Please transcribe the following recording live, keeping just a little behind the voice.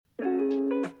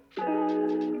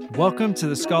Welcome to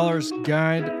the Scholar's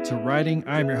Guide to Writing.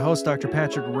 I'm your host, Dr.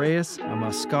 Patrick Reyes. I'm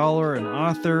a scholar, an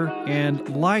author, and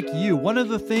like you, one of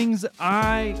the things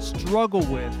I struggle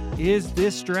with is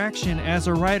distraction as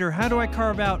a writer. How do I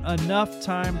carve out enough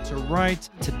time to write?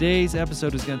 Today's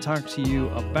episode is going to talk to you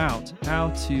about how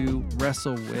to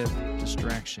wrestle with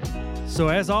distraction. So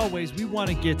as always, we want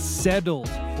to get settled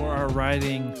for our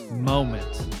writing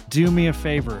moment. Do me a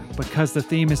favor, because the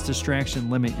theme is distraction,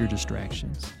 limit your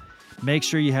distractions. Make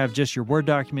sure you have just your Word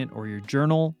document or your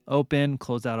journal open,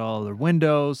 close out all other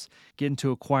windows, get into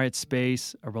a quiet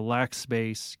space, a relaxed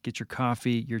space, get your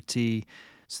coffee, your tea,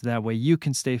 so that way you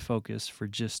can stay focused for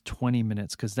just 20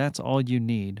 minutes, because that's all you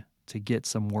need to get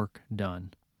some work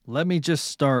done. Let me just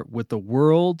start with the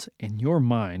world and your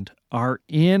mind are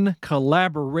in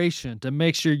collaboration to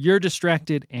make sure you're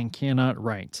distracted and cannot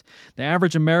write. The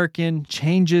average American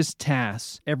changes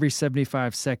tasks every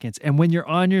 75 seconds. And when you're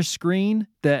on your screen,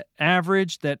 the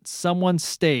average that someone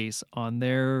stays on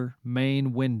their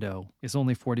main window is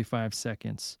only 45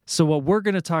 seconds. So what we're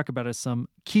going to talk about is some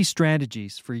key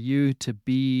strategies for you to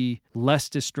be less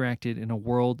distracted in a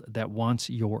world that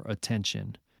wants your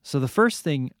attention. So the first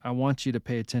thing I want you to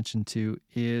pay attention to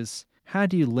is, how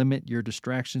do you limit your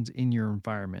distractions in your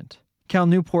environment? Cal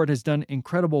Newport has done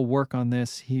incredible work on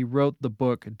this. He wrote the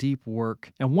book Deep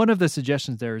Work. And one of the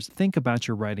suggestions there is think about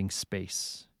your writing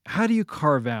space. How do you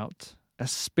carve out a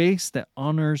space that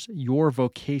honors your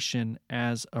vocation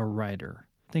as a writer?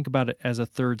 Think about it as a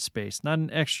third space, not an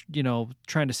extra,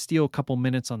 trying to steal a couple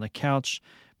minutes on the couch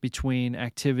between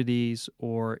activities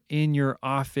or in your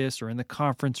office or in the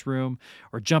conference room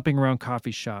or jumping around coffee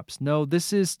shops. No,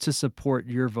 this is to support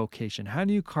your vocation. How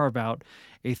do you carve out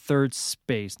a third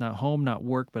space, not home, not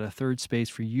work, but a third space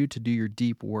for you to do your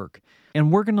deep work?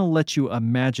 And we're going to let you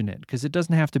imagine it, because it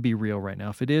doesn't have to be real right now.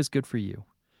 If it is, good for you.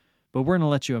 But we're going to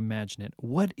let you imagine it.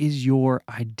 What is your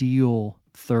ideal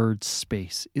third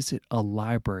space? Is it a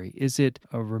library? Is it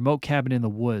a remote cabin in the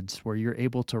woods where you're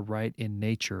able to write in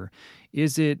nature?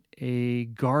 Is it a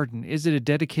garden? Is it a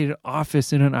dedicated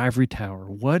office in an ivory tower?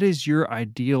 What is your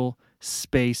ideal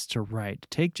space to write?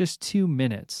 Take just 2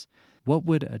 minutes. What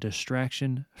would a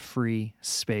distraction-free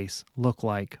space look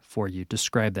like for you?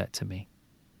 Describe that to me.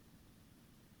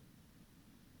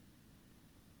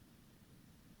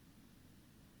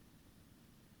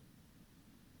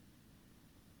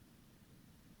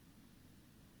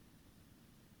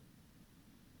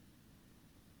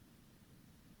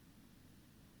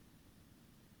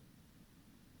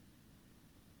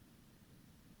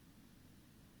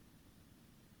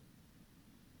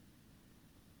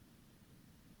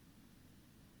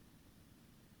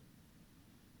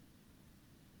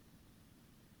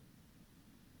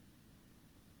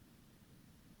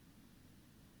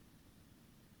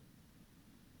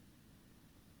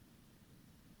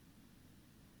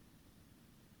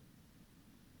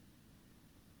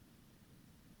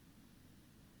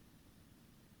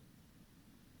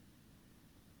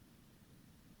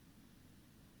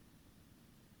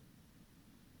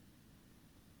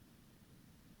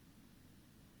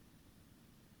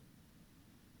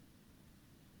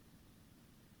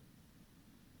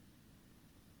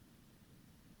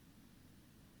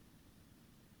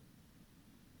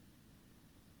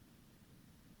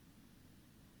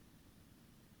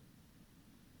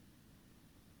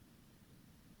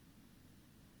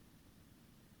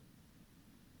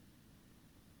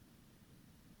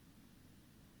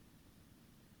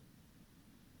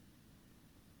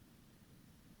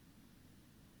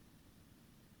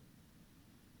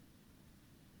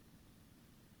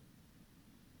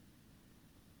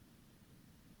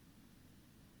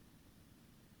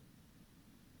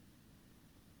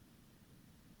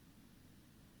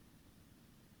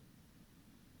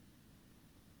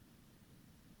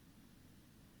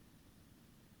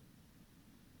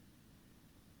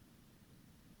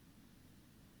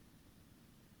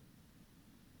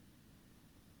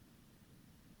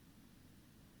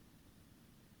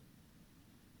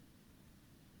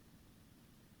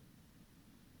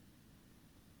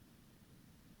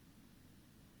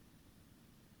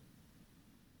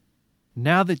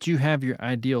 Now that you have your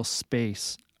ideal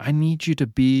space, I need you to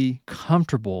be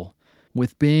comfortable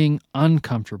with being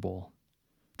uncomfortable.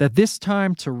 That this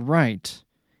time to write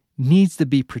needs to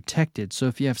be protected. So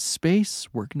if you have space,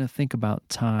 we're going to think about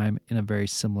time in a very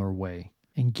similar way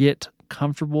and get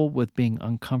comfortable with being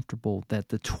uncomfortable, that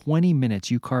the 20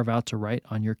 minutes you carve out to write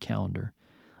on your calendar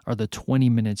are the 20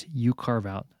 minutes you carve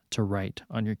out to write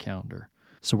on your calendar.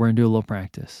 So we're going to do a little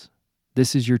practice.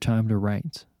 This is your time to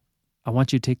write. I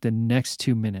want you to take the next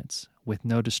 2 minutes with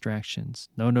no distractions,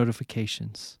 no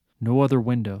notifications, no other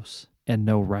windows, and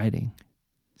no writing.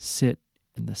 Sit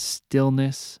in the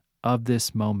stillness of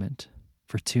this moment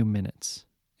for 2 minutes.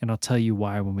 And I'll tell you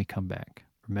why when we come back.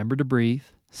 Remember to breathe.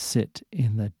 Sit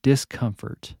in the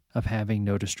discomfort of having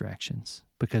no distractions,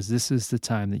 because this is the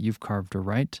time that you've carved to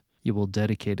write. You will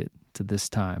dedicate it to this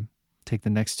time. Take the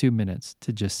next 2 minutes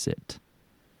to just sit.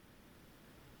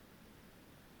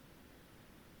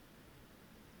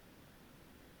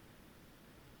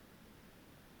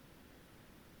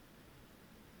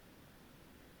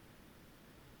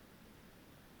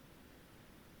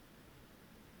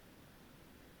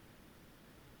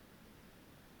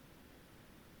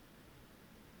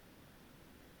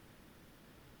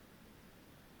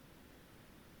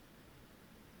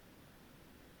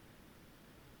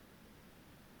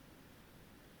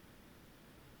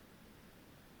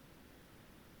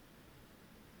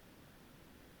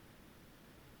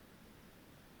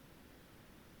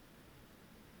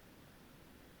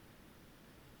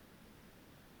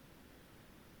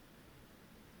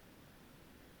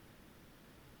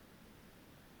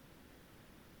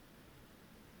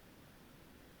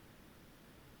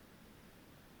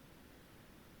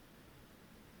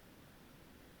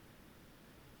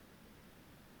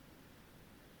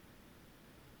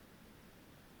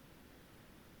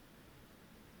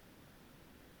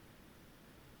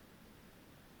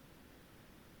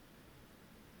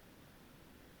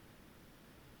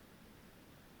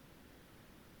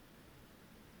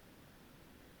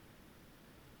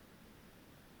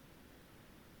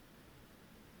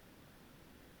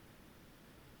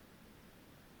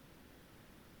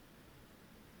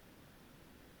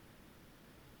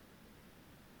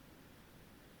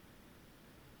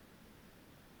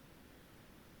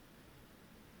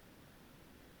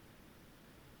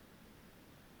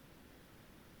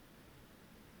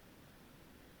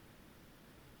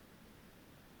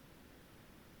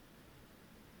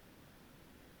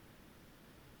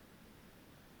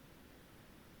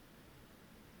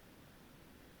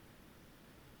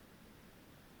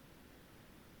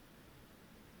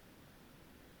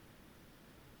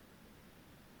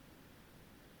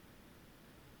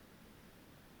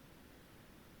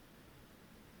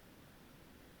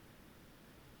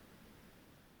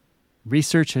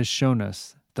 Research has shown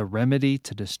us the remedy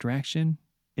to distraction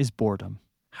is boredom.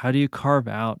 How do you carve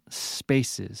out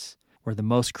spaces where the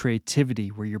most creativity,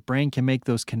 where your brain can make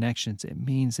those connections? It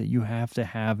means that you have to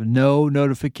have no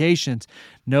notifications,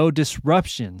 no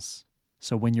disruptions.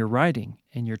 So when you're writing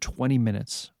and you're 20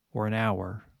 minutes or an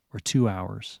hour or 2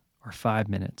 hours or 5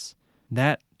 minutes,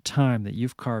 that time that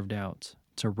you've carved out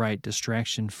to write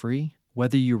distraction-free,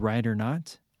 whether you write or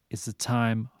not, is the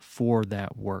time for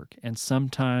that work. And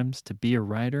sometimes to be a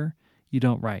writer, you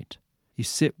don't write. You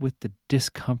sit with the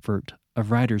discomfort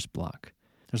of writer's block.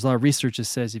 There's a lot of research that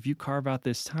says if you carve out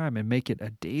this time and make it a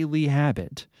daily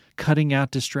habit, cutting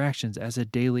out distractions as a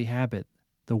daily habit,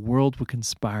 the world will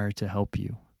conspire to help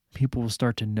you. People will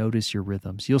start to notice your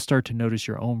rhythms. You'll start to notice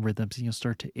your own rhythms, and you'll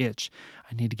start to itch.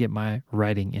 I need to get my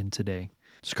writing in today.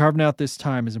 So carving out this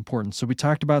time is important. So we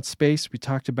talked about space. We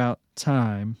talked about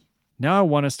time. Now I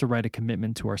want us to write a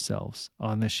commitment to ourselves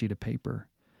on this sheet of paper.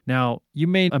 Now, you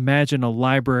may imagine a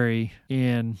library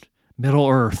in Middle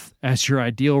Earth as your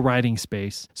ideal writing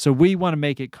space. So we want to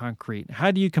make it concrete. How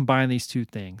do you combine these two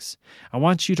things? I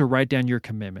want you to write down your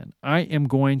commitment. I am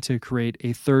going to create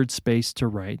a third space to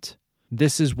write.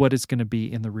 This is what it's going to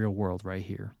be in the real world right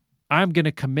here. I'm going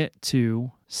to commit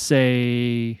to,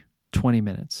 say, 20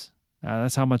 minutes.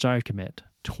 That's how much I commit.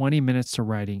 20 minutes to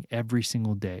writing every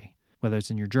single day, whether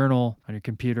it's in your journal, on your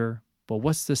computer. But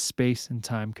what's the space and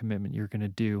time commitment you're going to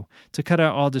do to cut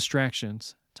out all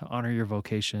distractions to honor your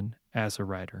vocation as a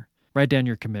writer? Write down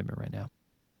your commitment right now.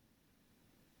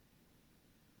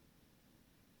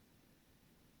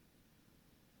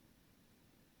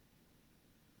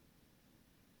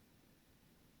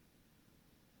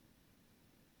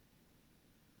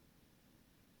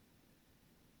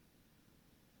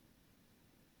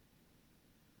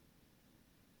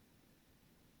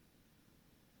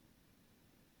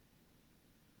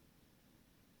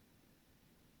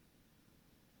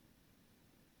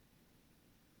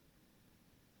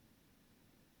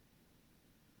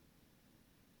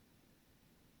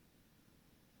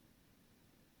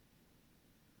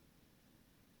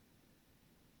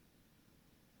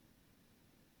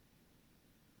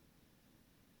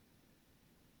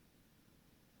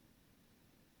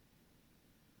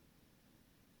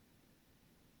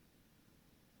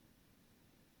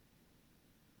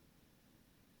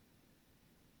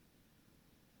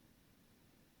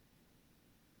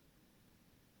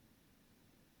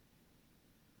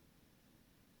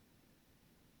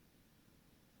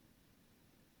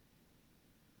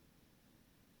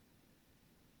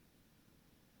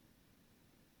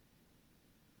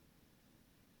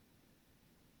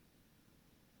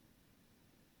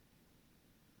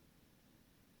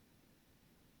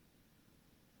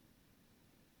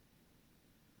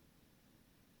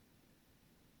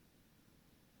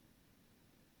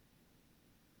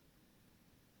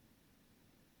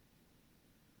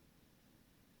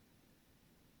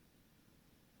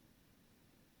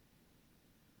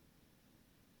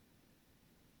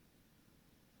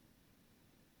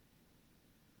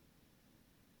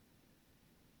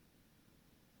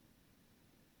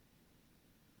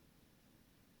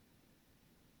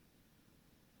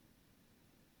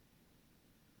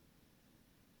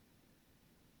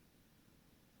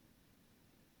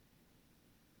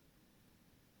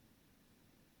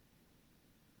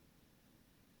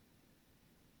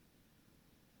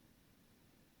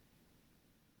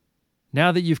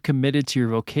 Now that you've committed to your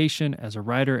vocation as a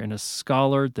writer and a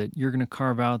scholar, that you're going to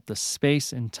carve out the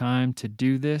space and time to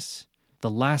do this, the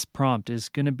last prompt is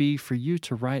going to be for you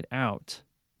to write out,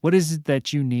 what is it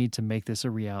that you need to make this a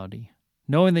reality?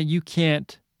 Knowing that you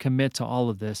can't commit to all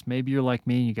of this. Maybe you're like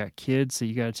me and you got kids that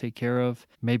you got to take care of.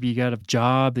 Maybe you got a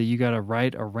job that you got to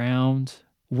write around.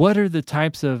 What are the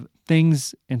types of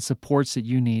things and supports that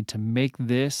you need to make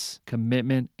this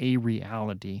commitment a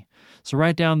reality? So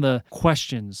write down the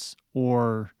questions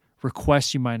or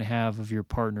requests you might have of your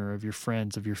partner, of your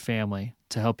friends, of your family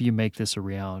to help you make this a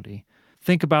reality.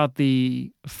 Think about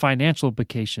the financial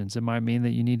implications. It might mean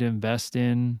that you need to invest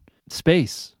in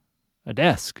space, a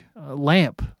desk, a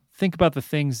lamp. Think about the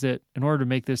things that, in order to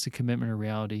make this a commitment a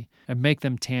reality and make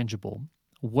them tangible,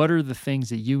 what are the things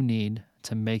that you need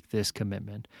to make this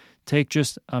commitment? Take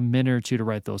just a minute or two to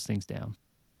write those things down.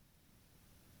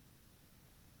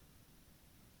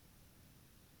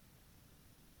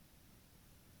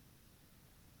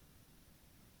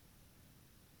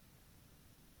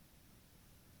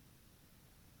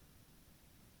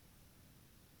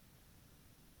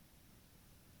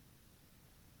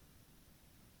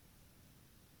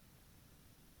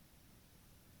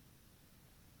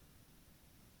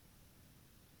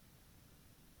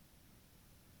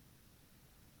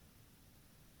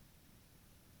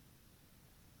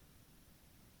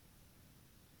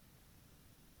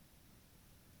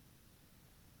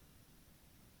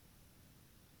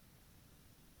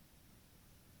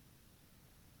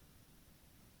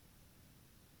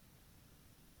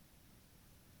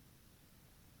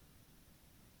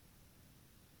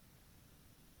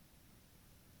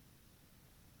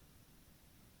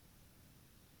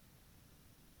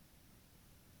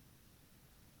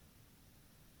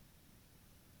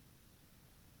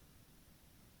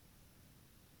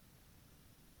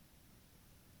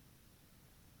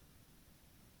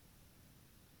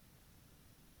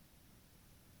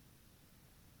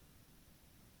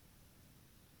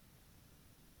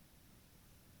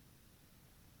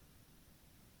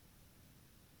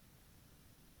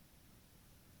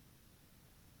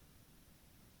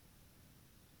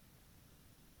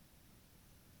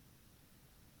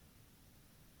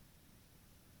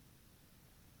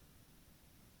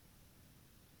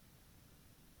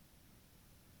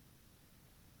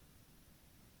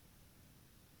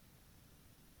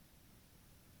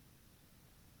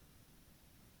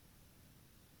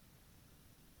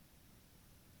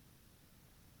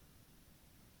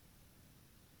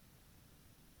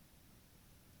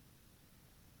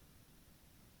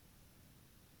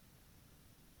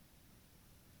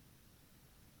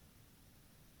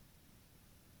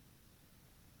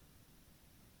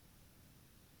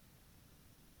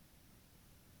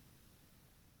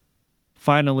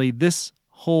 Finally, this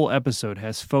whole episode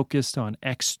has focused on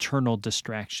external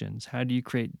distractions. How do you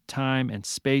create time and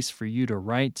space for you to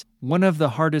write? One of the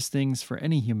hardest things for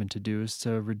any human to do is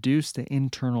to reduce the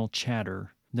internal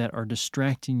chatter that are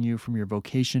distracting you from your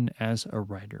vocation as a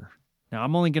writer. Now,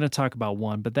 I'm only going to talk about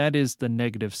one, but that is the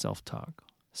negative self-talk.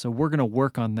 So we're going to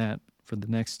work on that for the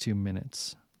next 2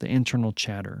 minutes. The internal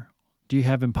chatter. Do you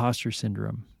have imposter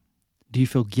syndrome? Do you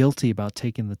feel guilty about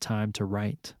taking the time to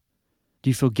write? Do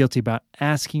you feel guilty about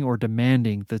asking or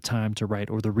demanding the time to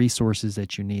write or the resources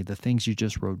that you need, the things you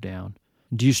just wrote down?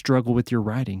 Do you struggle with your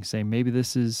writing, saying maybe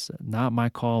this is not my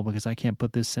call because I can't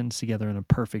put this sentence together in a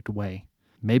perfect way?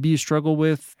 Maybe you struggle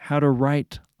with how to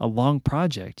write a long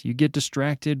project. You get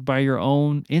distracted by your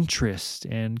own interests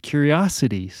and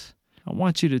curiosities. I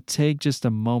want you to take just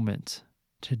a moment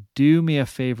to do me a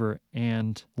favor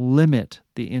and limit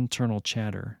the internal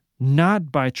chatter,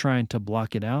 not by trying to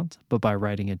block it out, but by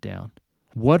writing it down.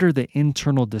 What are the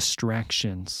internal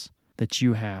distractions that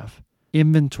you have?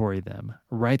 Inventory them,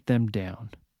 write them down.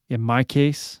 In my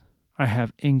case, I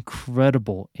have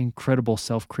incredible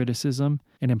self-criticism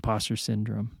and imposter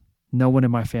syndrome. No one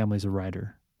in my family is a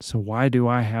writer. So why do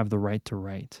I have the right to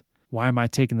write? Why am I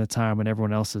taking the time when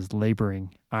everyone else is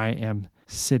laboring? I am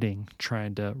sitting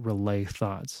trying to relay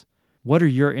thoughts. What are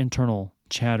your internal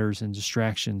chatters and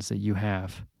distractions that you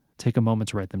have? Take a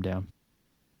moment to write them down.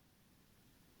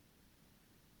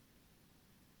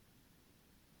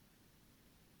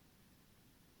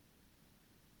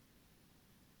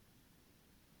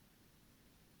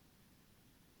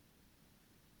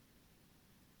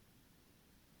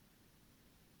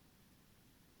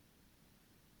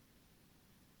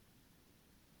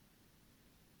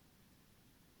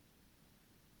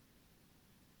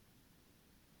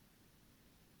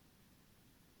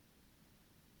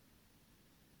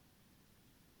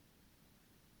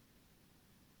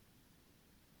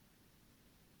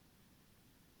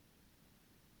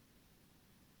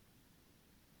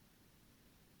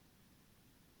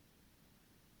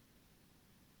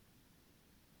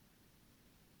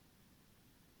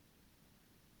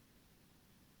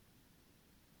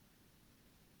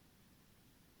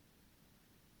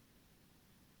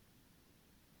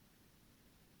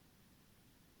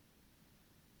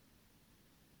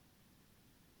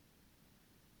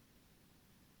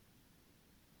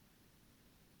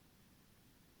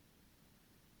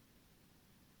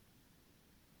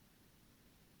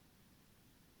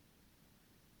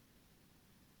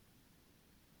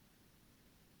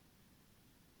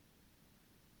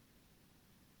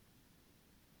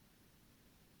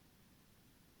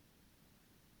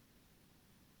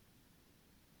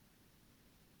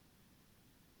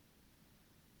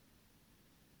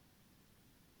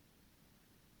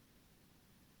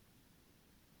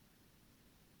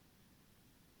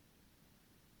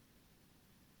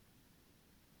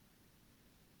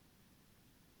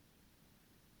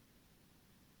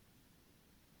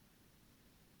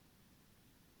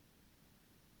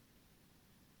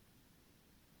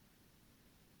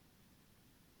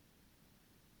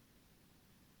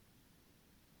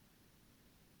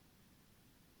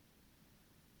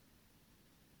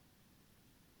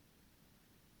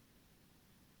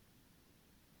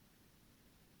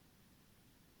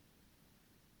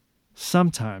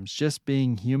 sometimes just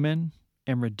being human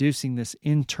and reducing this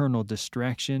internal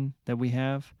distraction that we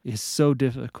have is so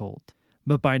difficult.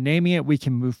 But by naming it, we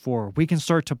can move forward. We can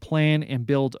start to plan and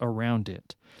build around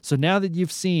it. So now that you've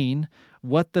seen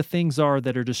what the things are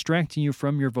that are distracting you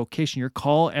from your vocation, your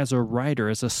call as a writer,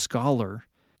 as a scholar,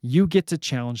 you get to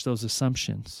challenge those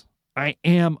assumptions. I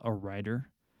am a writer.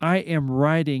 I am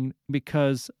writing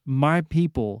because my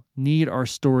people need our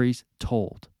stories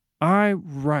told. I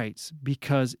write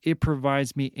because it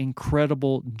provides me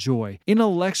incredible joy.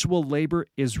 Intellectual labor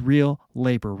is real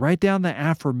labor. Write down the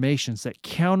affirmations that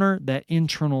counter that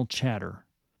internal chatter.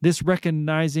 This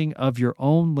recognizing of your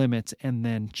own limits and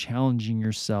then challenging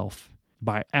yourself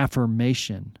by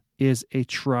affirmation is a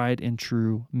tried and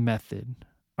true method.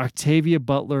 Octavia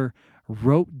Butler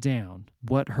wrote down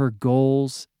what her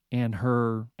goals and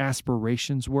her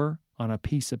aspirations were on a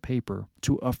piece of paper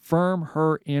to affirm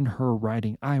her in her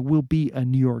writing. I will be a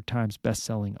New York Times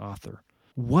bestselling author.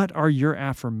 What are your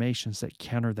affirmations that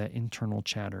counter that internal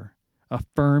chatter?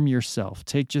 Affirm yourself.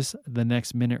 Take just the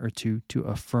next minute or two to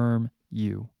affirm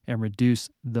you and reduce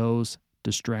those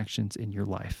distractions in your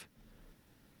life.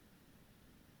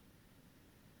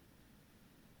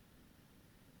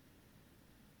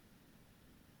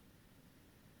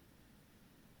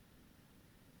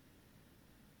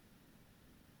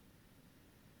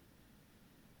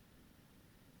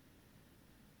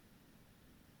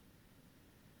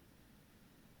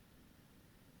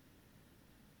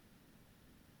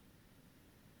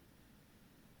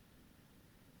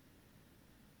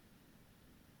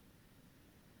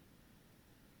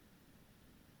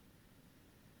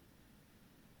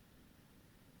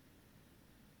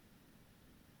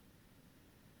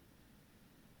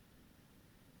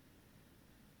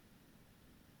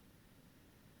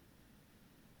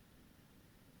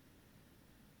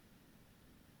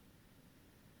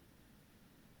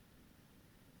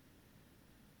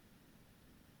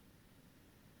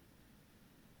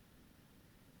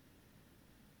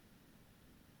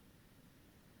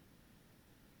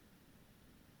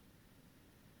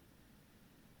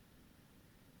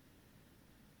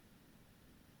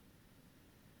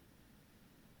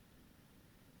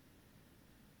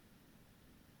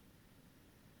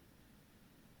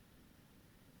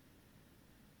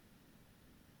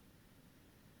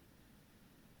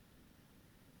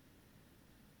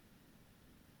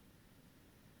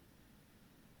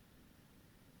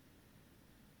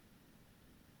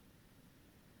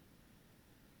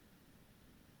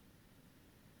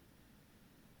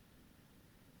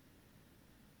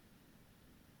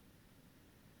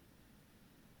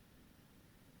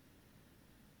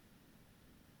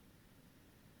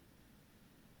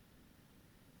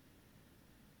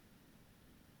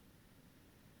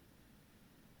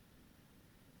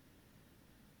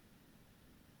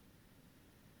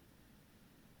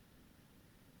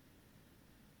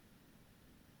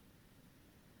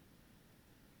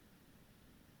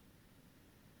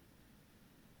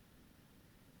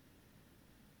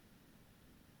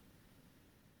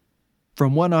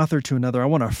 From one author to another, I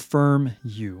want to affirm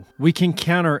you. We can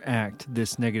counteract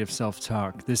this negative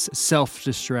self-talk, this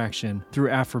self-distraction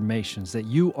through affirmations that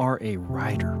you are a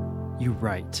writer. You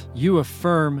write. You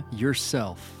affirm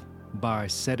yourself by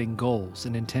setting goals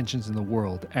and intentions in the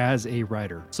world as a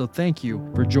writer. So thank you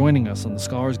for joining us on the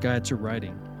Scholar's Guide to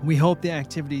Writing. We hope the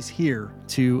activities here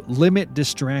to limit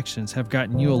distractions have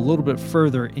gotten you a little bit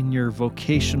further in your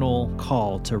vocational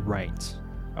call to write.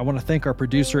 I want to thank our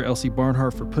producer, Elsie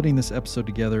Barnhart, for putting this episode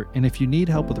together. And if you need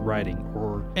help with writing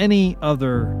or any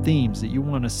other themes that you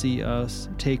want to see us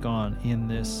take on in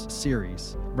this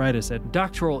series, write us at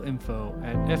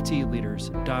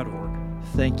doctoralinfo@ftleaders.org.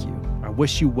 Thank you. I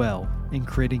wish you well in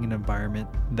creating an environment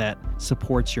that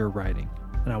supports your writing.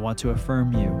 And I want to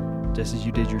affirm you, just as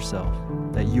you did yourself,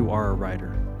 that you are a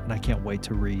writer. And I can't wait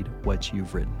to read what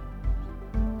you've written.